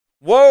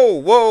Whoa,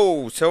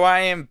 whoa, so I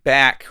am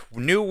back.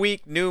 New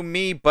week, new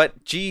me,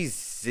 but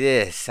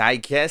Jesus, I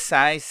guess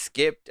I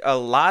skipped a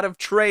lot of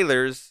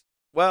trailers.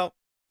 Well,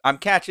 I'm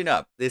catching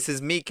up. This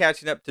is me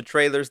catching up to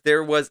trailers.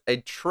 There was a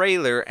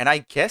trailer and I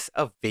guess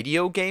a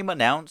video game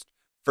announced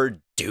for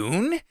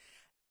Dune?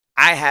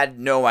 I had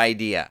no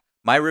idea.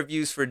 My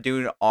reviews for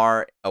Dune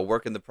are a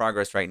work in the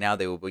progress right now.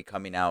 They will be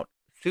coming out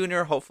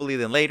sooner, hopefully,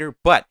 than later,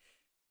 but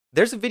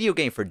there's a video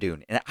game for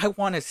Dune and I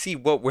want to see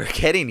what we're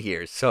getting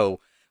here. So,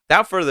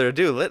 without further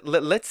ado,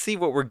 let's see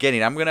what we're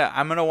getting. I'm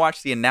gonna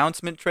watch the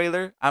announcement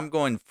trailer. I'm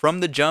going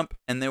from the jump,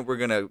 and then we're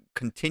gonna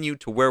continue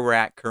to where we're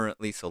at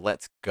currently. So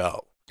let's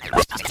go.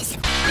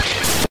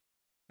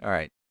 All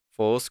right,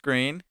 full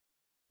screen.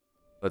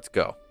 Let's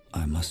go.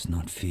 I must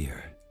not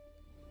fear.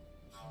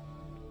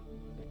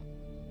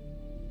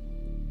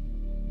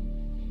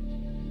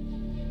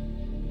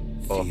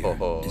 Oh, Fear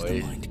is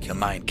the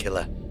mind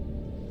killer.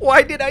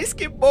 Why did I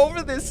skip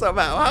over this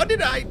somehow? How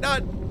did I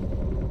not?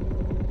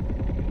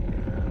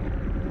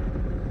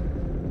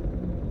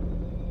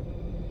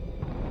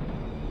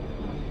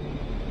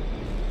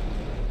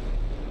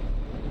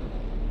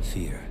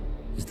 Fear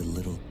is the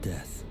little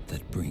death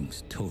that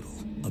brings total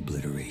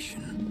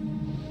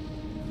obliteration.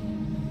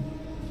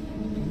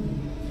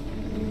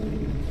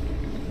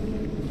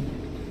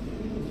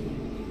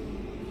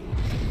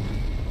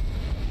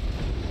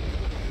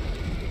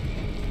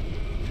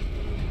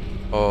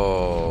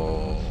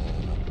 Oh,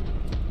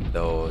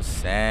 those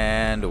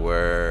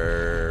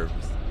sandworms.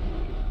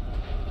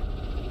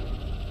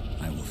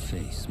 I will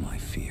face my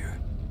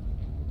fear.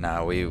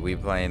 Nah, we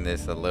playing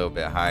this a little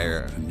bit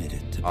higher Permit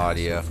it to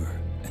audio. pass over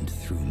and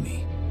through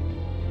me.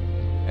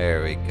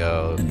 There we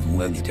go. And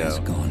when Let's it has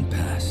go. gone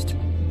past,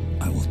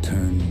 I will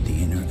turn the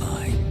inner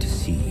eye to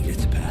see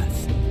its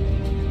path.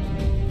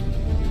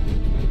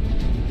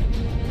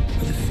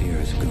 Where the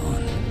fear is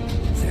gone,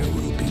 there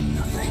will be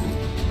nothing.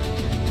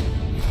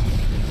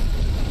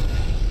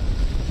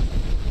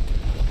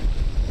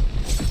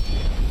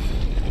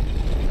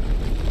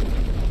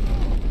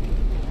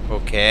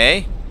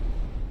 Okay.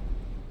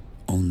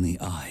 Only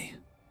I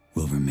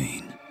will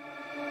remain.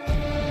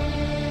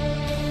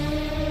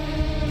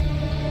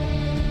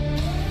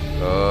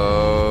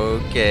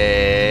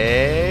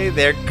 Okay.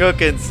 They're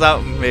cooking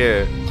something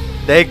here.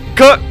 They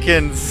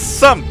cooking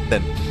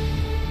something.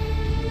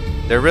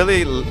 They're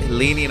really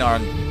leaning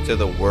on to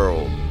the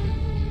world.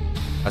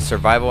 A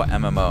survival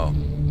MMO.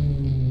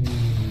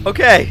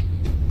 Okay.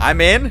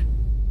 I'm in.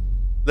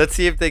 Let's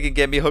see if they can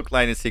get me hook,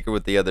 line, and sinker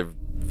with the other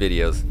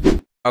videos.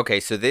 Okay,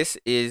 so this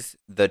is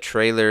the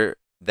trailer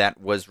that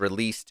was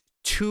released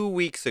 2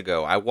 weeks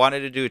ago. I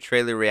wanted to do a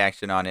trailer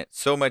reaction on it.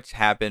 So much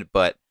happened,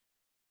 but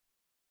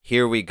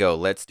here we go.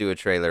 Let's do a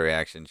trailer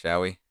reaction,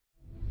 shall we?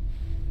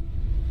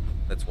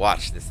 Let's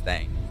watch this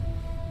thing.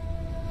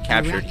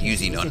 Captured Arakis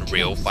using is a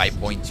Unreal test.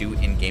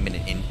 5.2 in-game and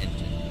in-engine.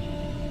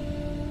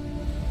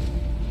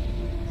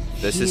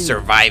 This is Humans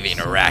surviving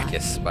survive.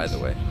 Arakis, by the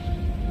way.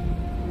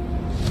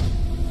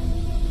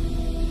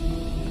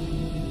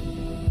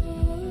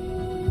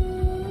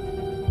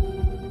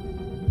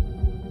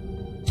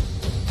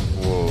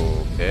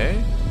 Whoa,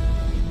 okay.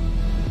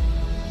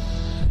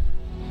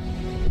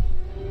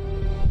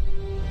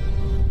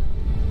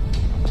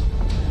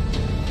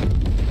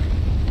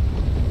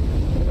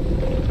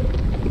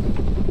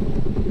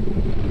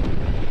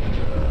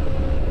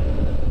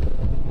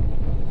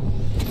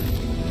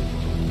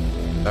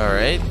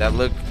 Alright, that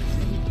look.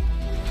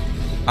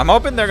 I'm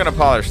hoping they're gonna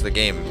polish the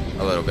game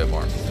a little bit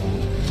more.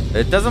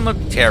 It doesn't look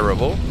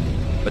terrible,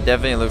 but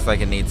definitely looks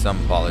like it needs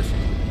some polishing.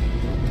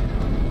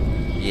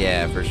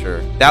 Yeah, for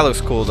sure. That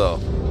looks cool though.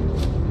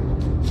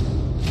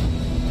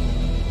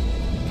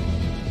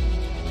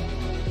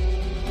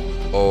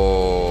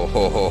 Oh,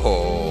 ho, ho,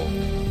 ho.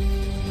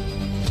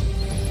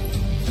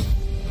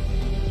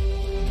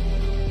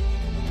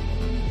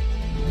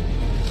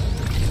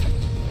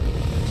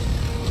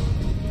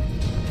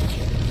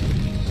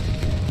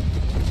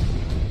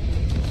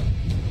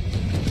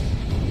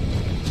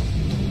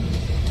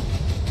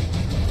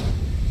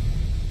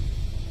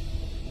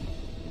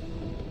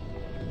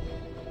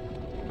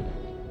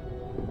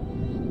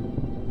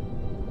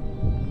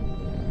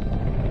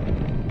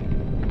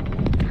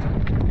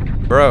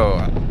 Bro,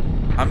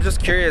 I'm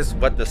just curious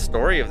what the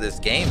story of this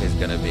game is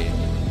gonna be.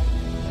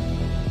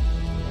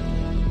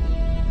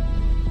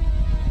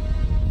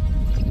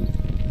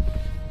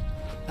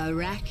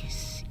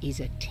 Arakis is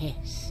a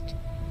test.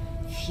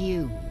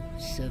 Few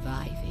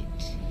survive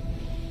it.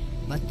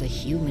 But the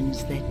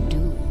humans that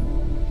do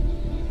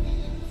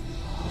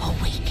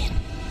awaken.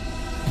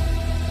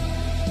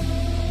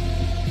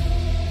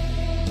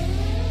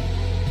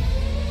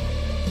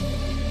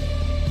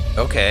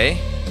 Okay.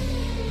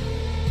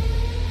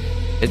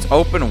 It's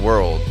open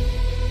world.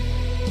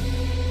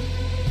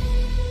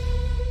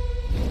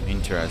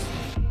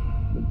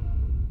 Interesting.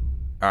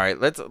 All right,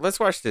 let's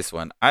watch this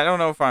one. I don't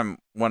know if I'm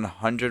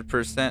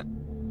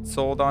 100%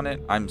 sold on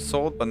it. I'm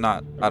sold, but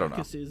not. I don't know.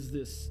 Arakis is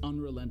this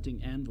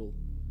unrelenting anvil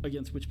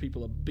against which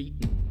people are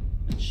beaten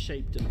and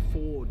shaped and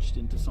forged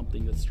into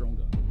something that's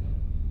stronger.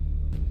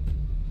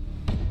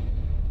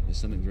 There's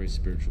something very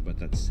spiritual about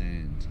that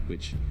sand,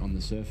 which on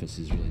the surface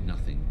is really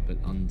nothing, but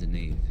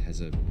underneath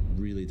has a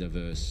really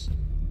diverse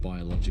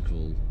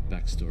biological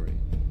backstory.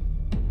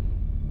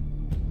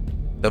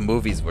 The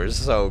movies were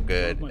so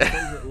good. One of my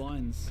favorite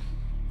lines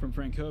from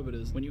Frank Herbert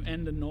is, when you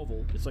end a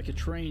novel, it's like a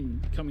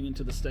train coming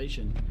into the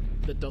station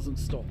that doesn't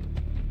stop.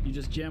 You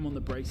just jam on the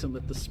brakes and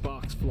let the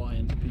sparks fly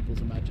into people's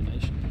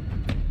imagination.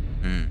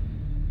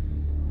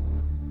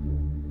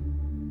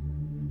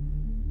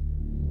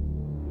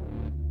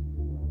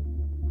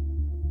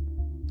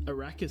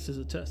 Arakis is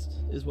a test,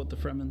 is what the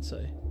Fremen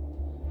say.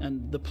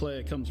 And the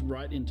player comes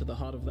right into the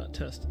heart of that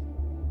test.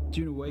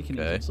 Dune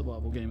Awakening is a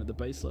survival game at the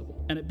base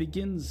level. And it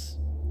begins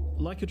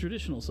like a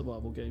traditional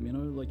survival game, you know,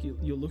 like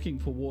you're looking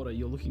for water,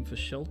 you're looking for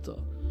shelter.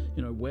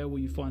 You know, where will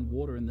you find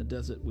water in the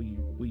desert? Will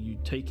you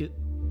take it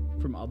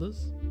from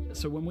others?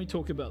 So when we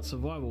talk about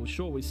survival,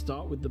 sure, we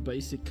start with the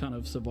basic kind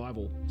of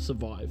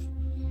survive.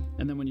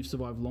 And then when you've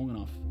survived long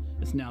enough,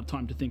 it's now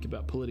time to think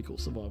about political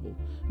survival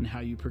and how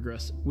you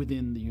progress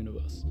within the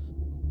universe.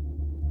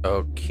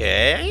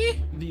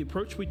 Okay. The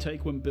approach we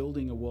take when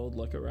building a world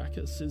like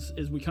Arakis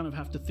is we kind of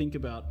have to think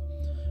about,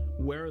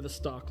 where are the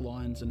stark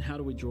lines and how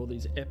do we draw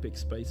these epic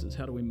spaces?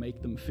 How do we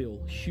make them feel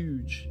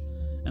huge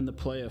and the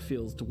player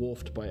feels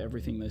dwarfed by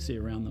everything they see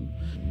around them?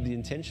 The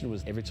intention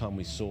was every time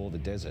we saw the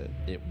desert,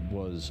 it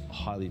was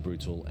highly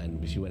brutal,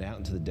 and if you went out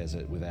into the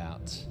desert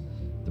without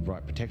the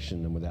right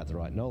protection and without the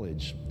right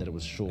knowledge, that it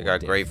was sure. They got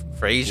death. great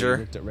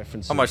Fraser.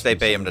 How much they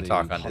pay him to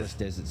talk on this?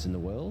 Deserts in the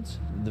world.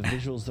 The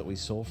visuals that we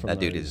saw from that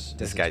dude is,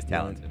 this guy's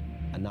talented.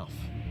 Enough.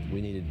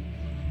 We needed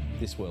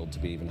this world to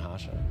be even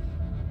harsher.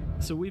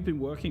 So we've been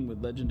working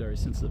with Legendary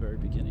since the very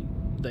beginning.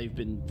 They've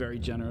been very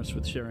generous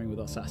with sharing with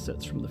us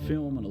assets from the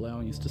film and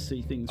allowing us to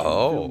see things from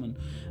the film and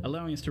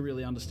allowing us to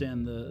really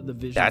understand the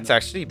vision that's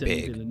actually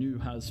Denis big.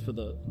 Villeneuve has for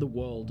the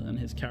world and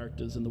his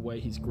characters and the way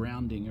he's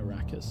grounding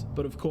Arakis.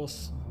 But of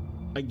course,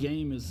 a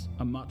game is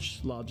a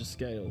much larger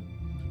scale,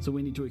 so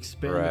we need to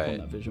expand upon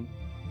that vision.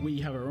 We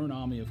have our own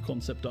army of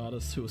concept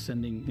artists who are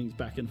sending things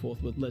back and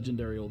forth with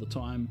Legendary all the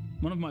time.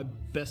 One of my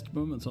best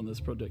moments on this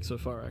project so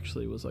far,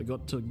 actually, was I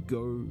got to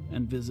go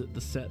and visit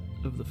the set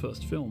of the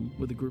first film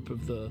with a group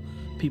of the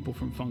people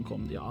from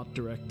Funcom, the art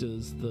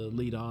directors, the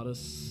lead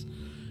artists,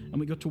 and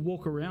we got to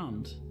walk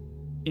around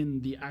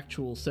in the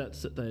actual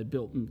sets that they had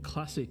built in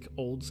classic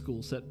old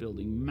school set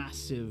building,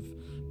 massive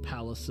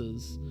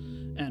palaces,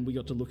 and we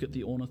got to look at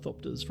the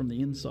ornithopters from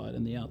the inside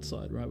and the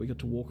outside, right? We got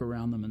to walk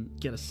around them and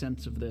get a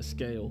sense of their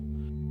scale.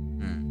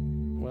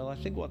 Well, I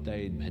think what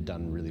they had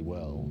done really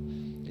well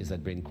is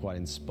they'd been quite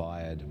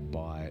inspired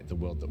by the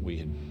world that we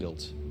had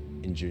built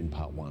in Dune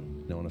Part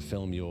 1. Now, in a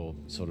film, you're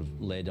sort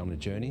of led on a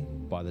journey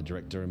by the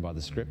director and by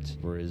the script,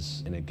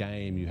 whereas in a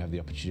game, you have the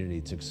opportunity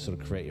to sort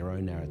of create your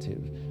own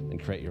narrative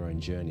and create your own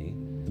journey.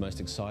 The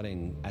most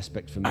exciting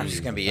aspect for me I'm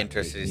just going to be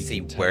interested to see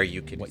can where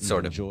you could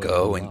sort of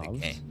go in the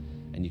game.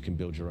 And you can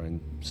build your own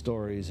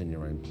stories and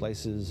your own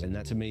places. And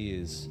that, to me,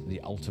 is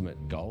the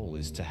ultimate goal,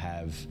 is to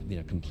have, you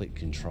know, complete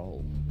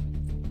control.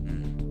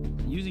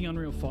 Using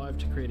Unreal 5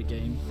 to create a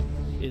game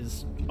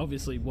is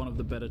obviously one of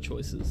the better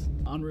choices.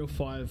 Unreal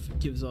 5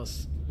 gives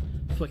us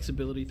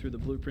flexibility through the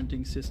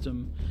blueprinting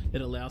system.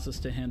 It allows us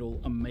to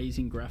handle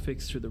amazing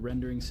graphics through the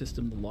rendering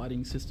system, the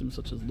lighting system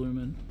such as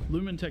Lumen.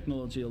 Lumen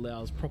technology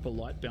allows proper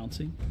light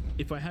bouncing.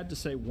 If I had to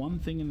say one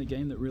thing in the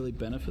game that really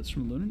benefits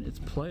from Lumen, it's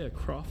player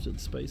crafted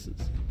spaces.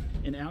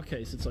 In our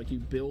case, it's like you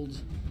build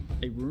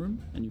a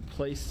room and you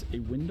place a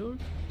window,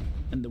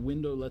 and the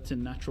window lets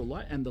in natural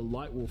light, and the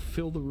light will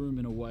fill the room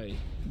in a way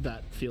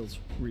that feels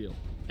real.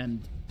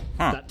 And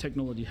that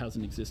technology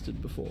hasn't existed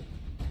before.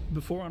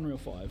 Before Unreal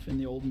 5, in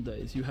the olden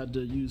days, you had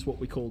to use what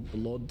we called the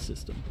LOD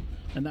system.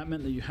 And that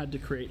meant that you had to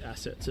create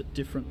assets at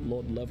different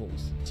LOD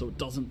levels, so it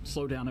doesn't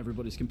slow down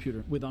everybody's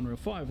computer. With Unreal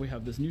 5, we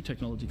have this new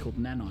technology called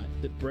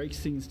Nanite that breaks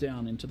things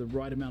down into the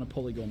right amount of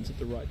polygons at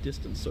the right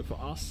distance. So for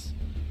us,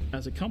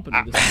 as a company,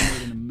 this has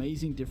made an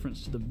amazing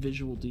difference to the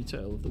visual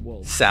detail of the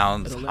world.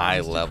 Sounds it high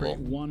us to level. create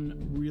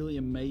one really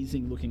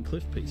amazing looking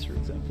cliff piece, for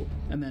example,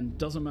 and then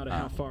doesn't matter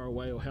how far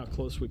away or how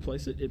close we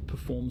place it, it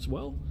performs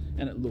well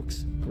and it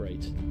looks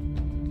great.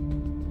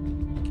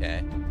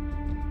 Okay.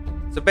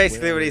 So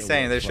basically what he's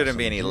saying, there shouldn't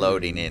be any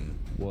loading in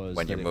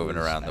when you're moving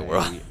around the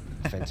world.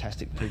 A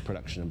fantastic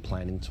pre-production and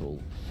planning tool.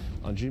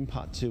 On Dune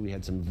Part 2, we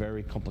had some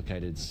very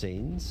complicated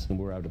scenes, and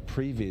we were able to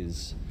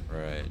previs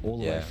all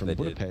the way from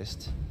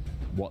Budapest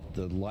what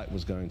the light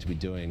was going to be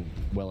doing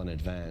well in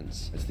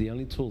advance. It's the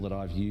only tool that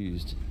I've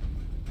used,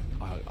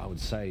 I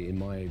would say, in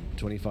my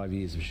 25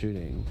 years of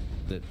shooting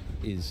that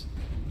is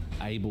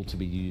able to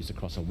be used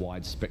across a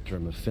wide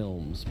spectrum of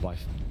films by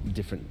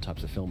different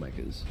types of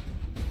filmmakers.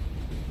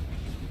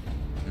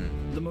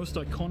 The most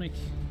iconic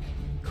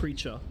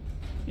creature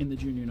in the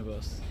Dune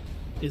universe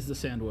is the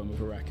sandworm of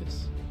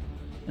Arakis.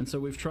 And so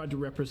we've tried to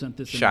represent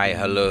this in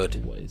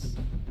multiple ways.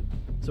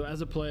 So as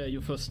a player,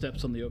 your first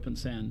steps on the open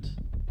sand,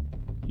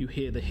 you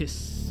hear the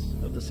hiss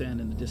of the sand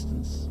in the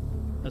distance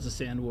as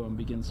the sandworm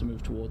begins to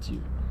move towards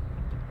you.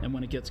 And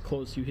when it gets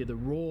close, you hear the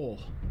roar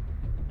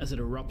as it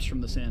erupts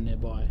from the sand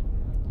nearby.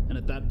 And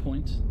at that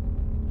point,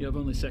 You have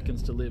only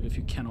seconds to live if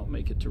you cannot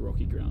make it to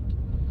rocky ground.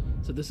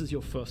 So this is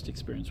your first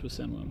experience with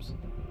sandworms,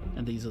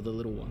 and these are the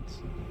little ones.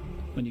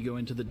 When you go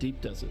into the deep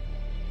desert,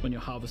 when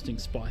you're harvesting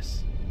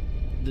spice,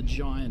 the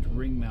giant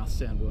ring-mouth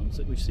sandworms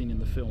that we've seen in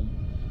the film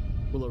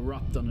will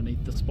erupt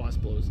underneath the spice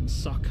blows and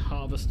suck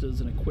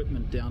harvesters and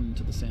equipment down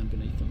into the sand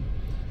beneath them.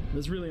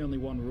 There's really only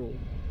one rule.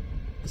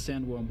 The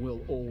sandworm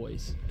will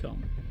always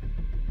come.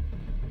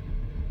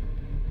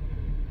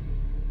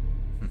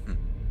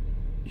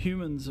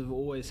 Humans have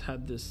always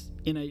had this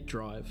innate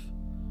drive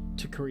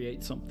to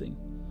create something,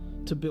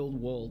 to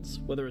build worlds,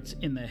 whether it's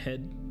in their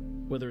head,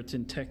 whether it's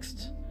in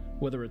text,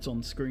 whether it's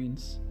on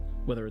screens,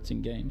 whether it's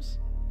in games.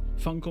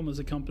 Funcom as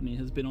a company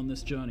has been on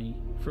this journey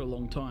for a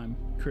long time,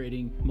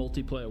 creating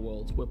multiplayer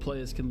worlds where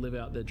players can live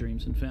out their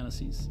dreams and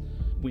fantasies.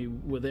 We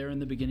were there in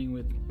the beginning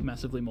with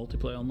massively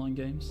multiplayer online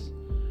games.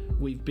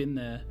 We've been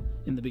there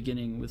in the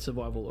beginning with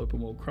survival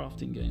open world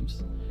crafting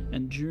games.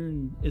 And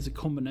Dune is a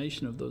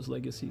combination of those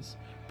legacies,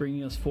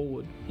 bringing us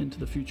forward into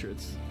the future.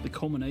 It's the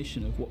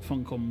culmination of what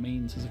Funcom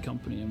means as a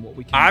company and what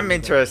we can. I'm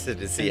interested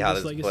to see how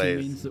this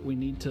plays. Means that we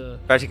need to,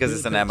 especially because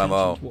it's an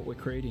MMO. To what we're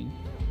creating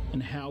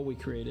and how we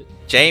create it.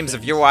 James,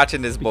 if you're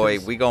watching this, boy,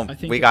 we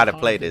gotta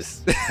play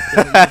this.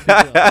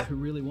 Who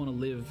really want to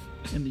live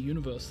in the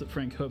universe that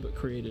Frank Herbert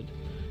created,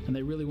 and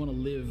they really want to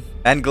live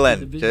and Glenn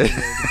the visual world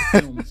of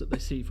the films that they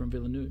see from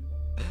Villeneuve.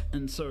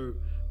 And so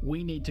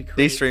we need to create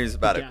these streams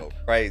about to go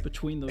crazy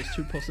between those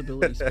two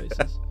possibility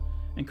spaces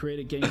and create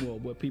a game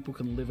world where people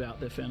can live out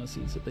their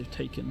fantasies that they've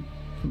taken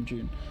from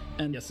Dune.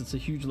 And yes, it's a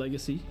huge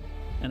legacy,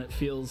 and it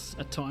feels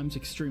at times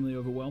extremely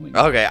overwhelming.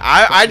 Okay,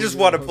 I just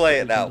want to play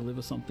it now.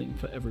 Deliver something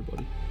for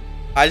everybody.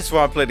 I just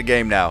want to play the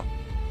game now.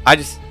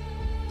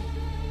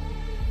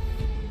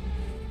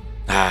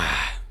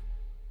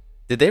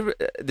 Did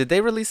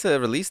they release a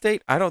release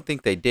date? I don't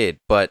think they did,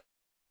 but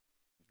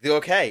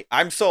okay,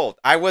 I'm sold.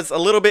 I was a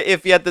little bit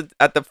iffy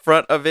at the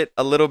front of it,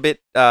 a little bit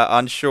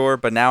unsure,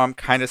 but now I'm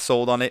kind of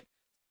sold on it.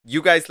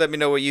 You guys let me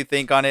know what you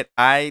think on it.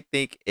 I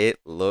think it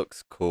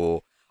looks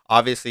cool.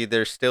 Obviously,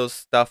 there's still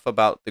stuff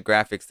about the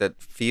graphics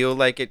that feel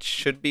like it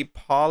should be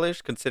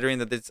polished, considering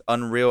that it's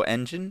Unreal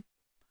Engine.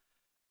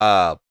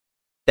 That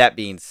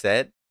being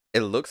said,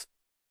 it looks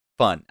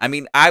fun. I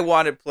mean, I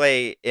want to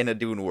play in a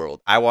Dune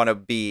world. I want to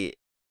be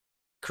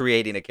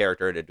creating a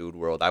character in a Dune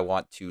world. I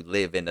want to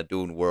live in a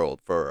Dune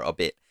world for a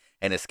bit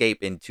and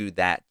escape into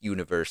that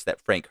universe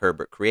that Frank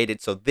Herbert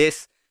created. So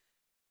this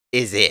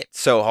is it.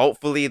 So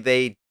hopefully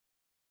they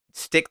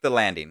stick the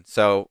landing.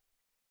 So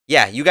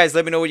yeah, you guys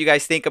let me know what you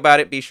guys think about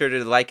it. Be sure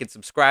to like and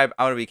subscribe.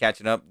 I'm going to be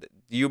catching up.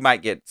 You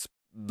might get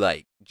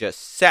like just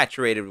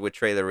saturated with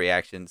trailer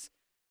reactions.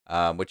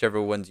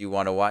 Whichever ones you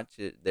want to watch,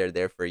 they're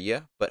there for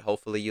you. But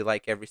hopefully you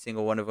like every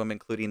single one of them,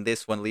 including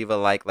this one. Leave a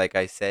like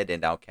I said,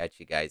 and I'll catch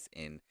you guys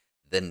in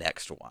the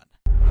next one.